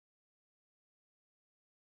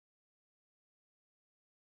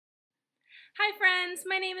Hi friends,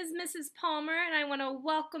 my name is Mrs. Palmer and I want to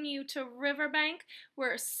welcome you to Riverbank.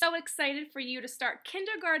 We're so excited for you to start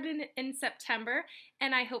kindergarten in September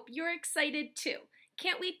and I hope you're excited too.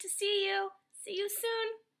 Can't wait to see you. See you soon.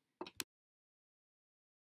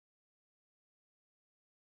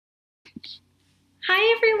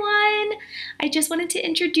 Hi everyone! I just wanted to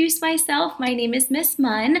introduce myself. My name is Miss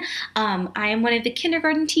Munn. I am one of the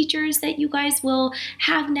kindergarten teachers that you guys will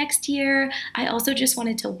have next year. I also just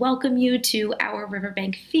wanted to welcome you to our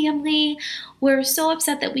Riverbank family. We're so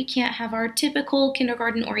upset that we can't have our typical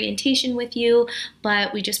kindergarten orientation with you,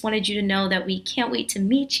 but we just wanted you to know that we can't wait to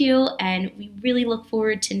meet you and we really look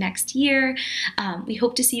forward to next year. We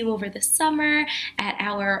hope to see you over the summer at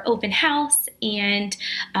our open house and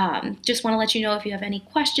just want to let you know if you have any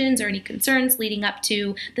questions or any concerns leading up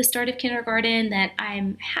to the start of kindergarten that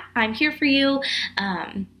I'm here for you,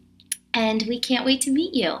 and we can't wait to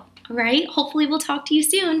meet you. All right, hopefully we'll talk to you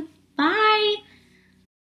soon. Bye.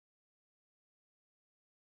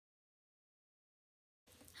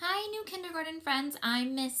 Hi, new kindergarten friends.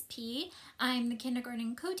 I'm Miss P. I'm the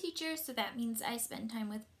kindergarten co-teacher, so that means I spend time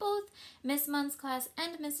with both Miss Munn's class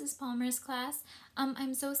and Mrs. Palmer's class.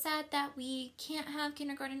 I'm so sad that we can't have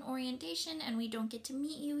kindergarten orientation and we don't get to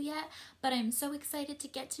meet you yet, but I'm so excited to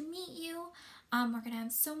get to meet you. We're going to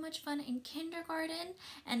have so much fun in kindergarten,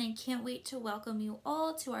 and I can't wait to welcome you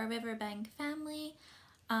all to our Riverbank family.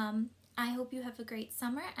 I hope you have a great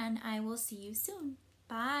summer, and I will see you soon.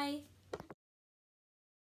 Bye!